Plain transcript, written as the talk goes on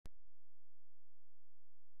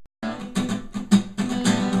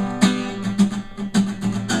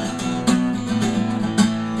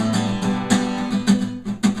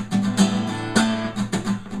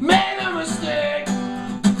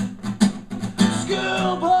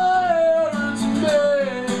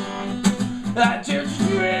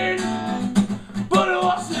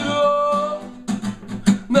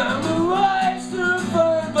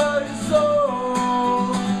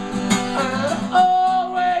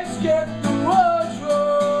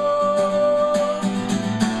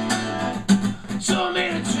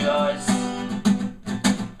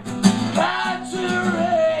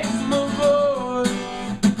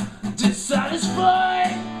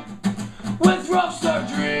rockstar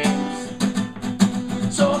dreams.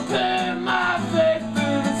 So I put my faith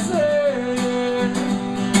in the sand.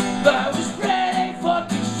 That was pretty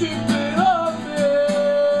fucking stupid of me.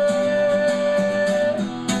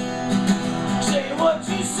 Say what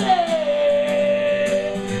you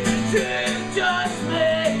say, you just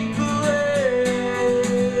make believe.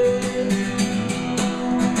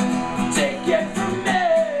 Take it from me,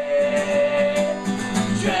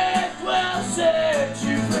 truth will set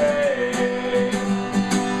you free.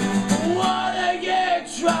 What are you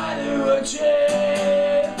trying to achieve?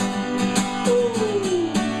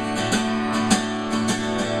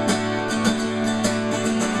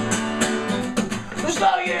 There's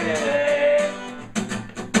no unity,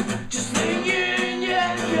 just the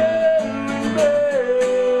union, you and me.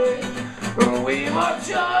 We march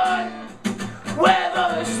on, weather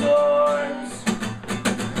the storms.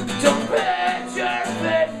 Don't put your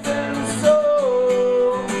faith in the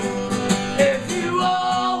soul. If you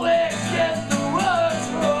always get the words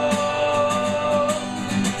wrong,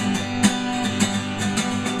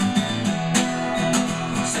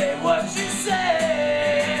 say what you say,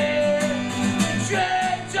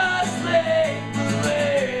 just make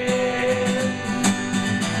believe.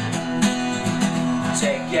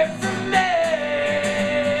 Take it from me,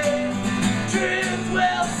 truth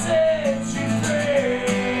will set you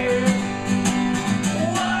free.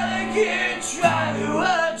 What are you trying to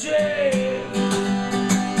achieve?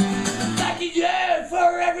 Thanking you for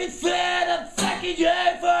everything, I'm thanking you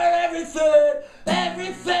for everything,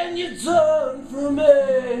 everything you've done for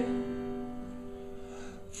me.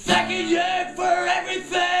 Thanking you for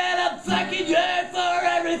everything, I'm thanking you for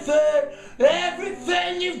everything,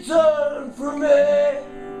 everything you've done for me.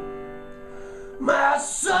 My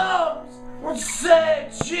songs will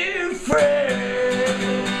set you free.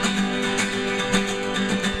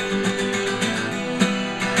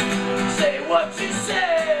 Say what you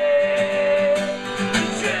say, you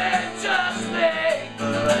just make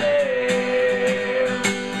believe.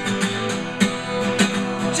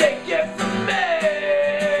 Take it from me,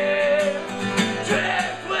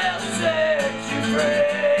 truth will set you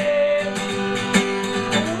free.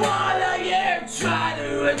 What are you trying to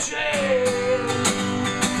achieve?